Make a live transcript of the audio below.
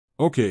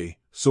Okay,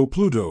 so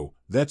Pluto,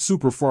 that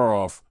super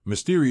far-off,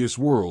 mysterious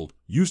world,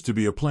 used to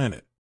be a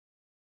planet.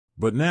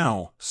 But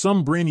now,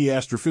 some brainy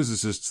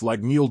astrophysicists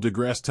like Neil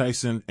deGrasse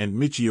Tyson and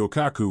Michio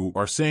Kaku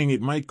are saying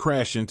it might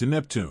crash into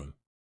Neptune.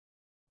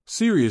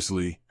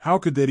 Seriously, how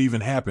could that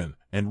even happen,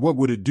 and what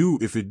would it do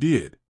if it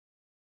did?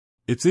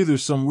 It's either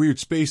some weird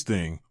space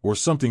thing, or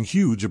something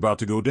huge about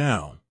to go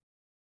down.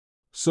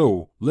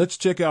 So, let's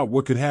check out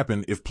what could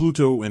happen if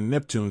Pluto and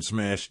Neptune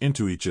smash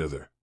into each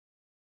other.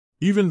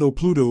 Even though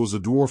Pluto's a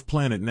dwarf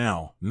planet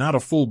now, not a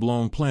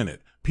full-blown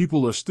planet,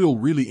 people are still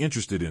really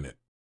interested in it.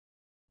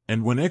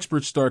 And when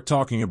experts start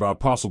talking about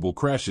possible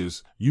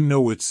crashes, you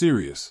know it's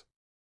serious.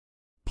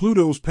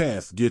 Pluto's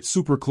path gets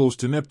super close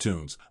to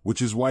Neptune's,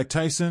 which is why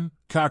Tyson,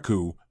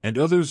 Kaku, and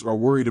others are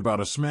worried about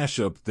a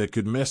smash-up that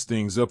could mess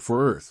things up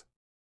for Earth.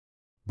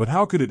 But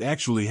how could it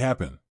actually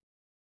happen?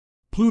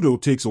 Pluto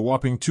takes a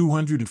whopping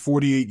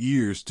 248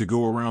 years to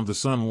go around the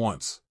Sun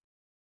once.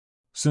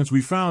 Since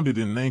we found it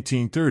in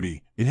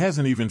 1930, it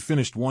hasn't even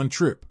finished one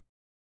trip.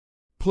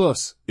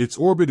 Plus, its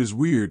orbit is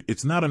weird.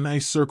 It's not a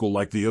nice circle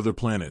like the other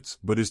planets,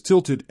 but is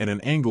tilted at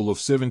an angle of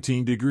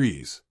 17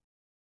 degrees.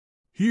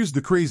 Here's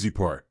the crazy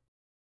part.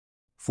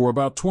 For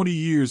about 20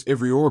 years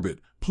every orbit,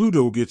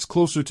 Pluto gets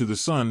closer to the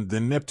Sun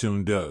than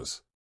Neptune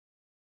does.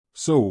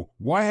 So,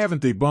 why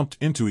haven't they bumped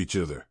into each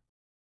other?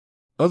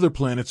 Other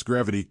planets'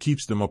 gravity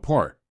keeps them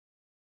apart.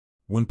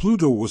 When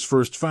Pluto was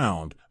first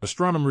found,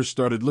 astronomers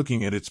started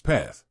looking at its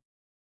path.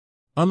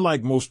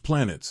 Unlike most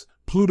planets,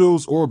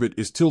 Pluto's orbit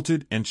is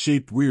tilted and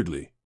shaped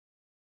weirdly.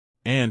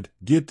 And,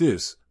 get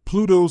this,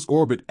 Pluto's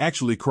orbit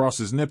actually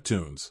crosses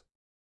Neptune's.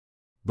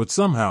 But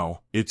somehow,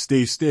 it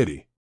stays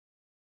steady.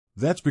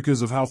 That's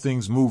because of how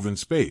things move in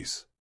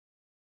space.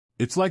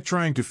 It's like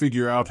trying to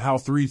figure out how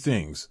three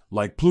things,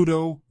 like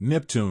Pluto,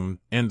 Neptune,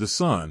 and the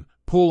Sun,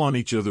 pull on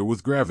each other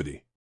with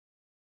gravity.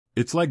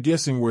 It's like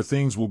guessing where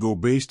things will go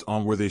based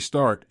on where they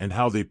start and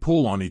how they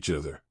pull on each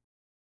other.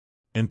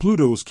 In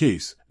Pluto's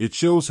case, it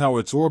shows how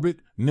its orbit,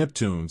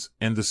 Neptune's,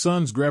 and the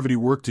Sun's gravity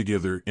work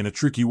together in a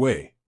tricky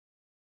way.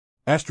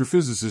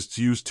 Astrophysicists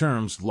use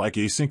terms like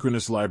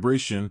asynchronous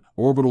libration,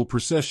 orbital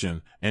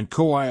precession, and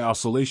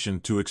co-oscillation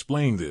to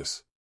explain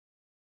this.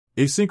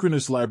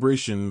 Asynchronous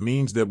libration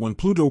means that when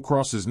Pluto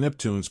crosses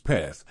Neptune's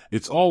path,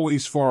 it's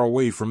always far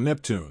away from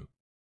Neptune.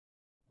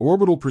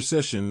 Orbital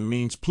precession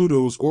means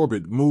Pluto's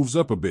orbit moves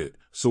up a bit,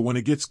 so when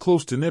it gets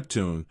close to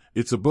Neptune,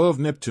 it's above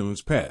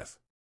Neptune's path.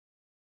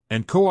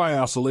 And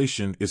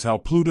co-oscillation is how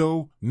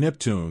Pluto,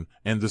 Neptune,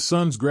 and the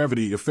Sun's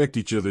gravity affect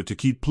each other to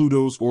keep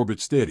Pluto's orbit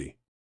steady.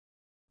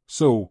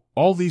 So,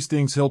 all these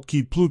things help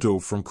keep Pluto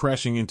from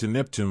crashing into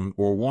Neptune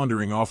or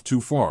wandering off too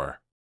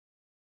far.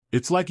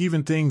 It's like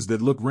even things that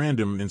look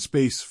random in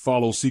space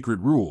follow secret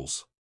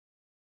rules.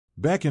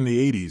 Back in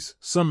the 80s,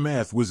 some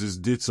math whizzes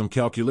did some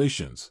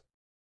calculations.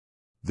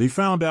 They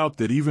found out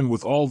that even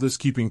with all this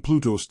keeping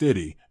Pluto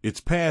steady, its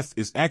path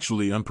is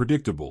actually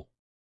unpredictable.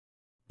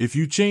 If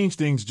you change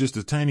things just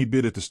a tiny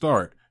bit at the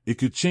start, it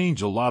could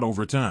change a lot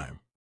over time.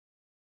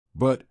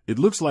 But it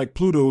looks like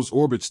Pluto's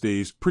orbit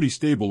stays pretty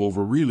stable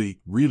over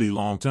really, really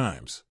long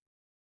times.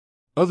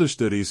 Other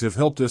studies have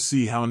helped us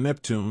see how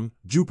Neptune,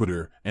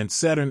 Jupiter, and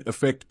Saturn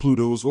affect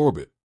Pluto's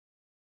orbit.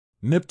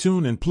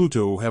 Neptune and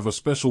Pluto have a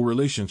special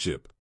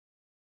relationship.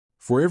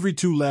 For every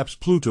 2 laps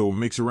Pluto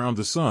makes around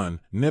the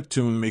Sun,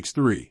 Neptune makes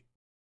 3.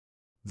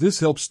 This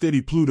helps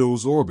steady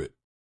Pluto's orbit.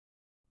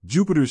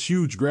 Jupiter's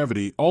huge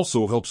gravity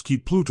also helps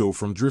keep Pluto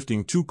from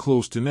drifting too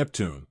close to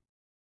Neptune.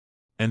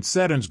 And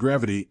Saturn's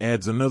gravity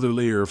adds another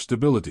layer of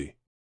stability.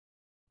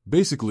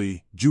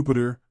 Basically,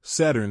 Jupiter,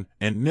 Saturn,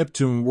 and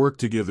Neptune work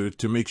together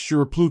to make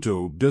sure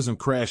Pluto doesn't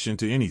crash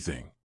into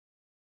anything.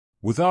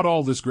 Without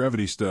all this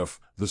gravity stuff,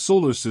 the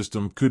solar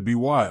system could be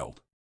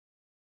wild.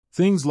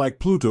 Things like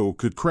Pluto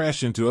could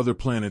crash into other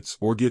planets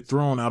or get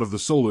thrown out of the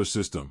solar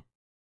system.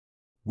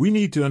 We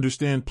need to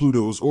understand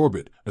Pluto's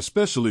orbit,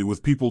 especially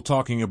with people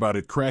talking about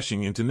it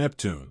crashing into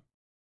Neptune.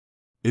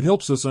 It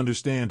helps us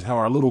understand how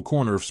our little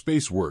corner of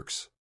space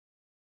works.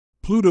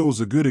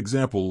 Pluto's a good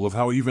example of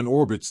how even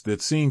orbits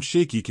that seem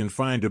shaky can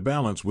find a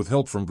balance with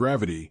help from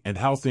gravity and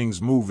how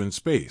things move in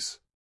space.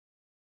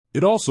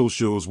 It also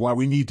shows why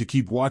we need to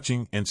keep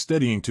watching and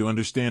studying to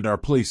understand our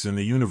place in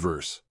the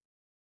universe.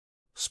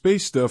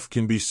 Space stuff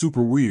can be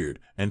super weird,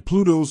 and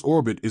Pluto's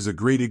orbit is a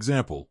great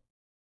example.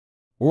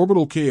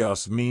 Orbital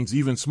chaos means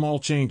even small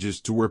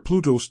changes to where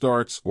Pluto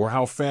starts or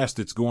how fast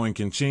it's going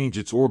can change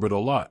its orbit a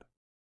lot.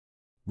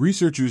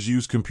 Researchers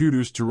use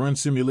computers to run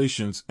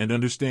simulations and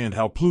understand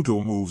how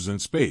Pluto moves in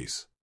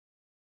space.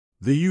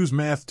 They use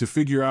math to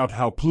figure out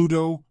how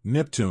Pluto,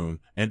 Neptune,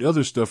 and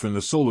other stuff in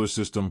the solar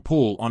system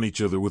pull on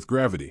each other with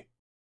gravity.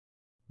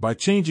 By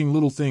changing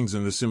little things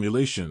in the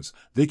simulations,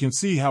 they can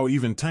see how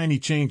even tiny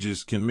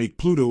changes can make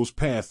Pluto's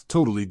path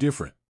totally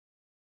different.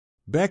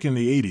 Back in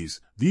the 80s,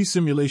 these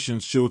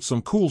simulations showed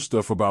some cool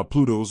stuff about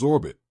Pluto's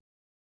orbit.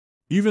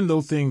 Even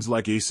though things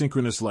like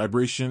asynchronous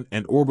libration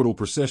and orbital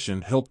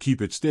precession help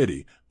keep it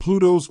steady,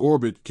 Pluto's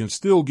orbit can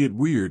still get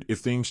weird if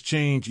things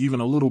change even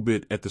a little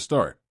bit at the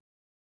start.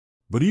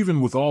 But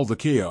even with all the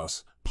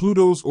chaos,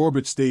 Pluto's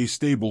orbit stays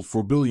stable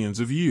for billions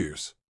of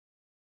years.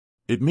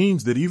 It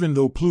means that even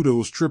though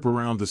Pluto's trip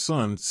around the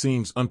Sun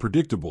seems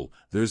unpredictable,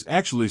 there's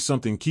actually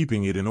something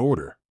keeping it in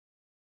order.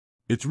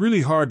 It's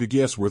really hard to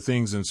guess where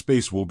things in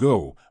space will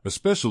go,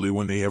 especially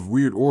when they have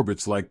weird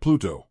orbits like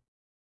Pluto.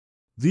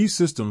 These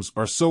systems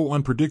are so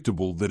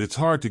unpredictable that it's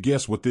hard to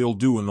guess what they'll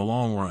do in the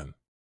long run.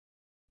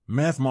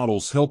 Math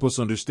models help us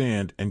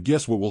understand and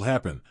guess what will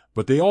happen,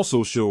 but they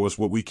also show us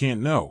what we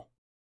can't know.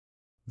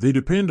 They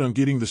depend on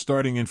getting the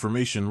starting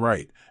information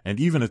right, and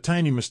even a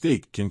tiny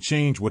mistake can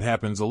change what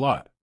happens a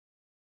lot.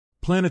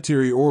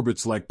 Planetary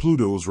orbits like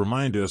Pluto's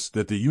remind us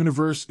that the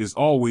universe is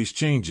always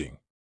changing.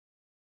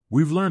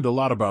 We've learned a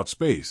lot about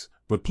space,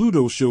 but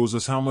Pluto shows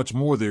us how much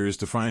more there is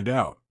to find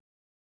out.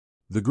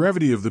 The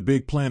gravity of the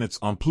big planets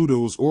on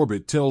Pluto's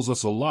orbit tells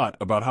us a lot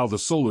about how the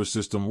solar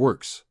system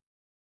works.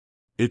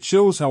 It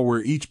shows how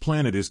where each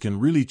planet is can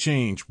really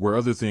change where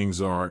other things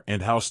are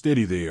and how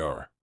steady they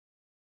are.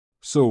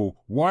 So,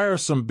 why are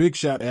some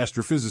big-shot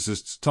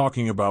astrophysicists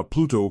talking about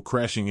Pluto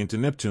crashing into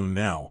Neptune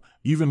now,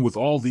 even with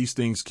all these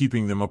things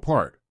keeping them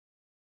apart?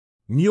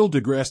 Neil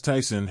deGrasse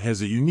Tyson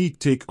has a unique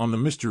take on the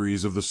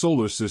mysteries of the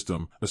solar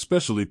system,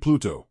 especially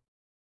Pluto.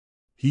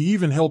 He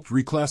even helped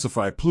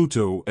reclassify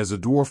Pluto as a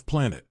dwarf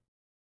planet.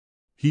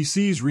 He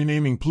sees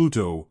renaming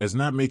Pluto as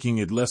not making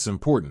it less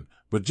important,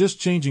 but just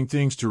changing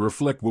things to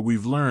reflect what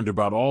we've learned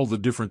about all the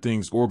different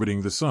things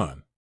orbiting the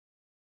Sun.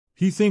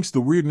 He thinks the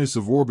weirdness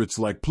of orbits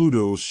like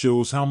Pluto's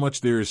shows how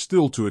much there is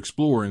still to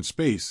explore in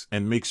space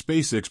and makes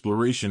space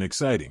exploration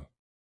exciting.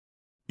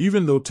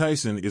 Even though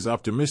Tyson is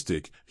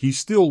optimistic, he's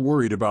still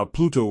worried about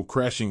Pluto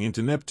crashing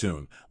into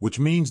Neptune, which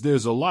means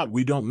there's a lot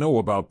we don't know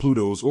about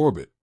Pluto's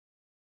orbit.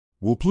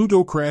 Will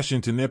Pluto crash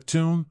into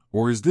Neptune,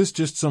 or is this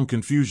just some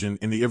confusion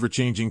in the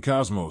ever-changing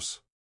cosmos?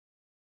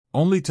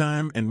 Only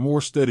time and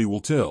more study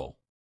will tell.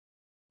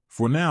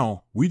 For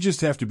now, we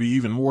just have to be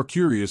even more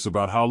curious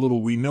about how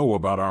little we know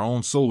about our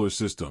own solar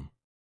system.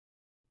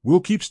 We'll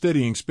keep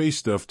studying space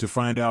stuff to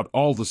find out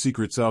all the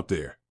secrets out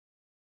there.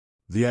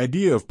 The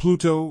idea of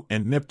Pluto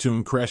and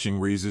Neptune crashing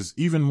raises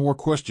even more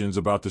questions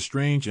about the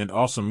strange and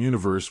awesome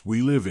universe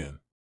we live in.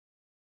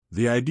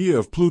 The idea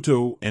of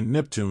Pluto and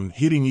Neptune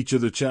hitting each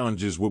other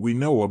challenges what we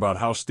know about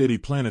how steady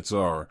planets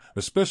are,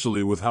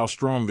 especially with how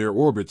strong their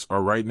orbits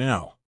are right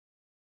now.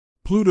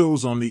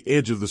 Pluto's on the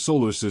edge of the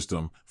solar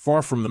system,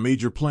 far from the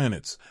major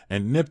planets,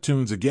 and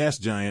Neptune's a gas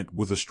giant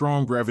with a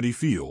strong gravity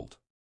field.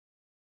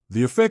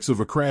 The effects of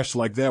a crash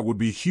like that would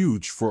be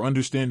huge for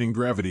understanding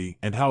gravity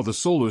and how the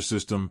solar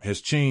system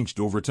has changed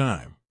over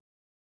time.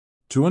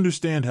 To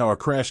understand how a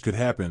crash could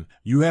happen,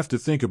 you have to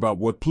think about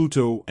what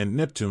Pluto and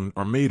Neptune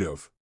are made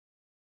of.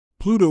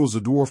 Pluto's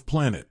a dwarf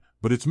planet,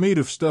 but it's made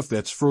of stuff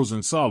that's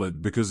frozen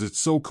solid because it's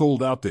so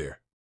cold out there.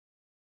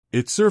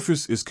 Its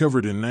surface is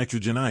covered in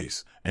nitrogen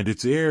ice, and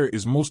its air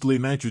is mostly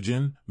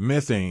nitrogen,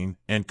 methane,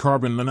 and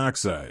carbon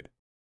monoxide.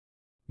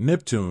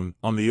 Neptune,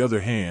 on the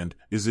other hand,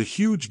 is a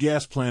huge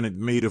gas planet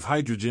made of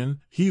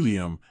hydrogen,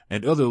 helium,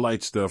 and other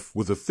light stuff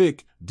with a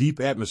thick, deep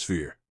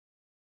atmosphere.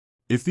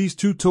 If these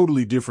two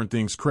totally different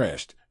things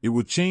crashed, it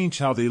would change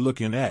how they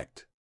look and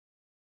act.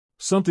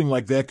 Something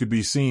like that could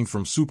be seen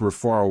from super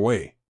far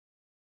away.